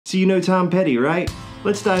So you know Tom Petty, right?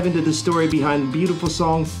 Let's dive into the story behind the beautiful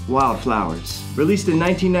song, Wildflowers. Released in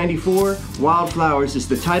 1994, Wildflowers is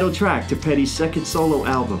the title track to Petty's second solo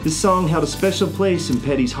album. This song held a special place in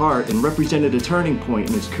Petty's heart and represented a turning point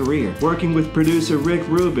in his career. Working with producer Rick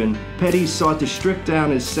Rubin, Petty sought to strip down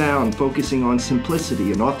his sound, focusing on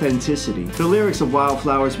simplicity and authenticity. The lyrics of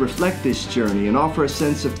Wildflowers reflect this journey and offer a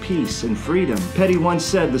sense of peace and freedom. Petty once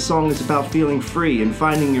said the song is about feeling free and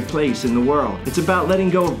finding your place in the world. It's about letting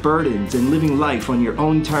go of burdens and living life on your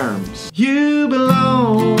own terms. You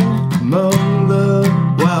belong among the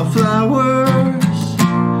wildflowers.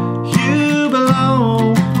 You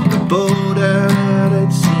belong on a boat out at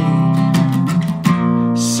sea.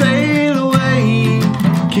 Sail away,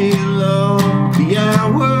 kill all the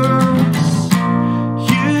hours.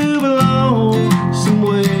 You belong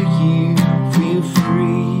somewhere you feel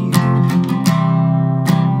free.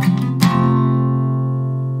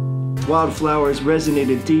 Wildflowers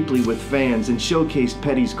resonated deeply with fans and showcased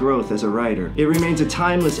Petty's growth as a writer. It remains a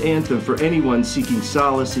timeless anthem for anyone seeking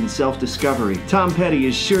solace and self-discovery. Tom Petty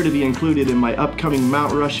is sure to be included in my upcoming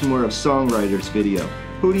Mount Rushmore of Songwriters video.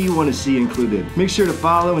 Who do you want to see included? Make sure to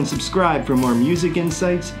follow and subscribe for more music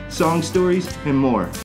insights, song stories, and more.